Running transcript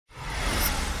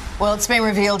Well, it's been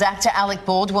revealed actor Alec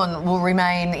Baldwin will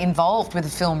remain involved with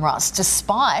the film Rust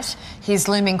despite his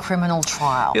looming criminal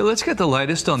trial. Yeah, let's get the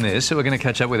latest on this. So we're going to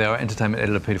catch up with our entertainment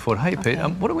editor, Peter Ford. Hey, Pete,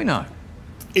 what do we know?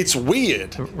 It's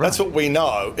weird. Right. That's what we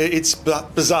know. It's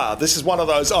bizarre. This is one of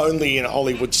those only in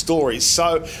Hollywood stories.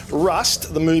 So,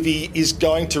 Rust, the movie, is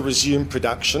going to resume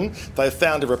production. They've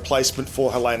found a replacement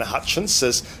for Helena Hutchins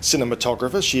as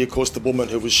cinematographer. She, of course, the woman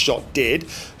who was shot dead.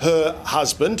 Her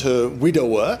husband, her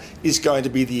widower, is going to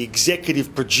be the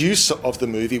executive producer of the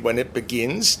movie when it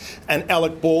begins. And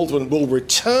Alec Baldwin will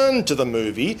return to the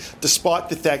movie, despite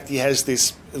the fact he has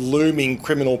this looming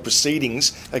criminal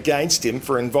proceedings against him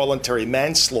for involuntary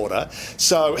manslaughter.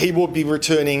 So he will be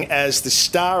returning as the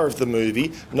star of the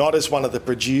movie, not as one of the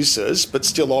producers, but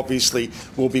still obviously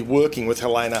will be working with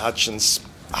Helena Hutchins'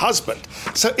 husband.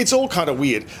 So it's all kind of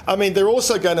weird. I mean, they're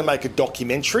also going to make a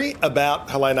documentary about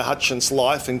Helena Hutchins'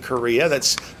 life and career.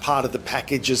 That's part of the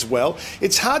package as well.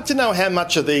 It's hard to know how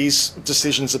much of these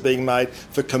decisions are being made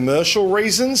for commercial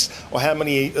reasons or how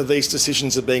many of these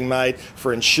decisions are being made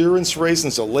for insurance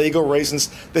reasons or legal reasons.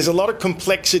 There's a lot of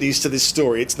complexities to this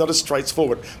story. It's not as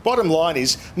straightforward. Bottom line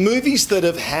is, movies that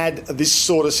have had this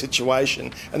sort of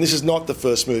situation, and this is not the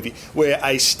first movie where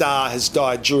a star has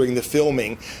died during the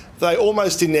filming, they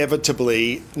almost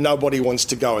inevitably, nobody wants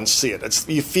to go and see it.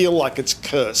 You feel like it's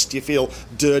cursed. You feel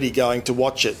dirty going to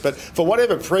watch it. But for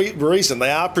whatever reason, they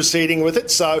are proceeding with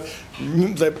it. So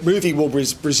the movie will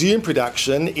resume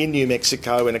production in New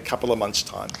Mexico in a couple of months'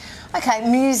 time. OK,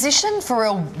 musician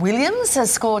Pharrell Williams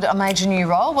has scored a major new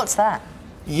role. What's that?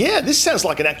 Yeah, this sounds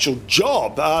like an actual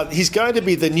job. He's going to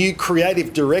be the new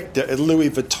creative director at Louis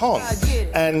Vuitton,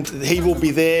 and he will be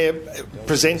there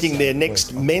presenting their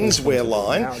next menswear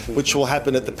line, which will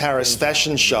happen at the Paris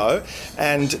Fashion Show.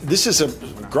 And this is a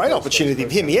great opportunity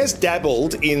for him. He has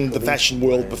dabbled in the fashion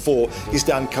world before. He's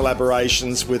done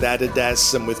collaborations with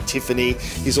Adidas and with Tiffany.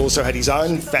 He's also had his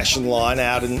own fashion line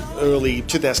out in early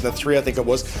 2003, I think it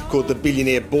was, called the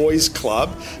Billionaire Boys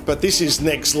Club. But this is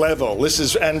next level. This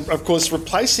is, and of course,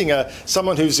 replacing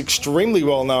someone who's extremely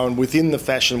well known within the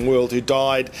fashion world, who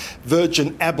died,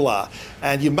 Virgin Abloh.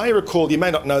 And you may recall, you may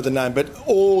not know the name, but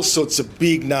all sorts of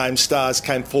big name stars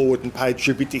came forward and paid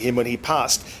tribute to him when he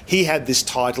passed. He had this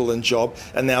title and job,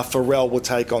 and now Pharrell will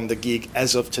take on the gig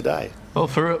as of today. Well,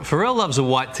 Pharrell loves a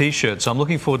white T-shirt, so I'm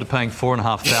looking forward to paying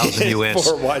 $4,500 US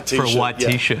for a white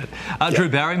T-shirt. Drew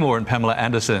Barrymore and Pamela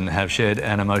Anderson have shared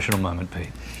an emotional moment, Pete.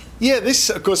 Yeah, this,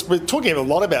 of course, we're talking a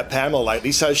lot about Pamela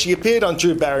lately. So she appeared on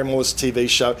Drew Barrymore's TV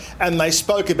show, and they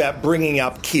spoke about bringing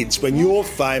up kids. When you're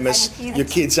famous, your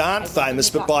kids aren't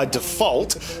famous, but by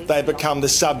default, they become the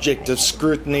subject of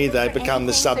scrutiny, they become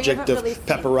the subject of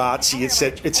paparazzi,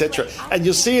 etc. And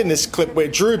you'll see in this clip where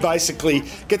Drew basically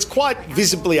gets quite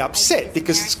visibly upset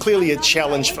because it's clearly a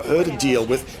challenge for her to deal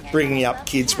with bringing up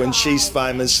kids when she's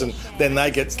famous, and then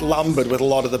they get lumbered with a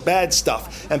lot of the bad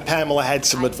stuff. And Pamela had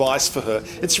some advice for her.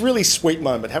 It's a really sweet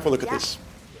moment. Have a look at this.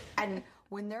 And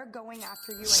when they're going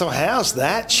after you, so how's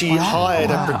that? She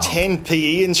hired a pretend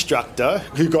PE instructor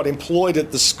who got employed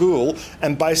at the school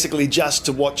and basically just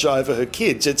to watch over her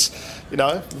kids. It's, you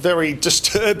know, very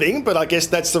disturbing, but I guess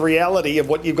that's the reality of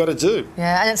what you've got to do.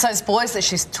 Yeah, and it's those boys that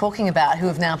she's talking about who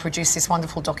have now produced this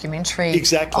wonderful documentary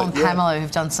on Pamela,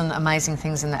 who've done some amazing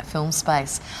things in that film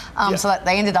space. So that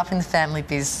they ended up in the family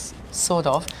biz, sort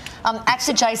of.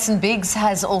 Actor Jason Biggs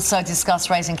has also discussed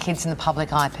raising kids in the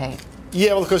public eye, Pete.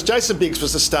 Yeah, well, of course, Jason Biggs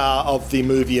was the star of the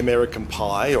movie American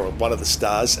Pie, or one of the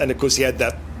stars, and of course he had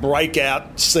that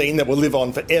breakout scene that will live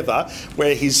on forever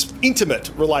where his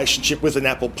intimate relationship with an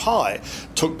apple pie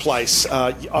took place.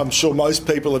 I'm sure most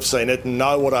people have seen it and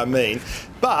know what I mean.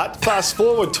 But fast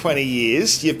forward 20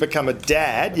 years, you've become a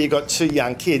dad, you've got 2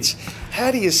 young kids. How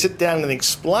do you sit down and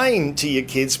explain to your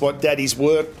kids what daddy's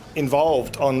work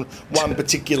involved on one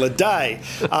particular day?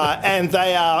 And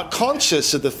they are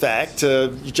conscious of the fact,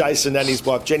 Jason and his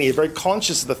wife Jenny are very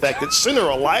conscious of the fact that sooner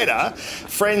or later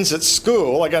friends at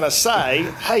school are going to say,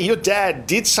 hey, your dad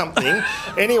did something.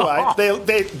 Anyway,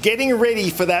 they're getting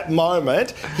ready for that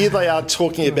moment. Here they are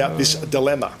talking about this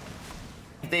dilemma.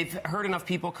 They've heard enough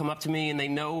people come up to me and they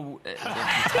know...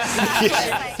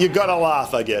 You've got to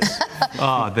laugh, I guess.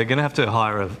 Oh, they're going to have to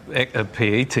hire a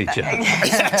PE teacher.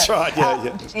 That's right,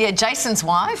 Yeah, Jason's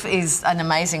wife is an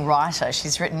amazing writer.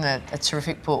 She's written a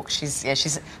terrific book.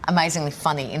 She's amazingly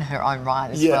funny in her own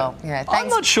right as well. Yeah, I'm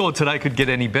not sure today could get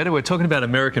any better. We're talking about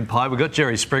American Pie. We've got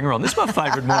Jerry Springer on. This is my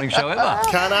favourite morning show ever.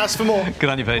 Can't ask for more. Good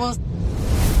on you, Pete.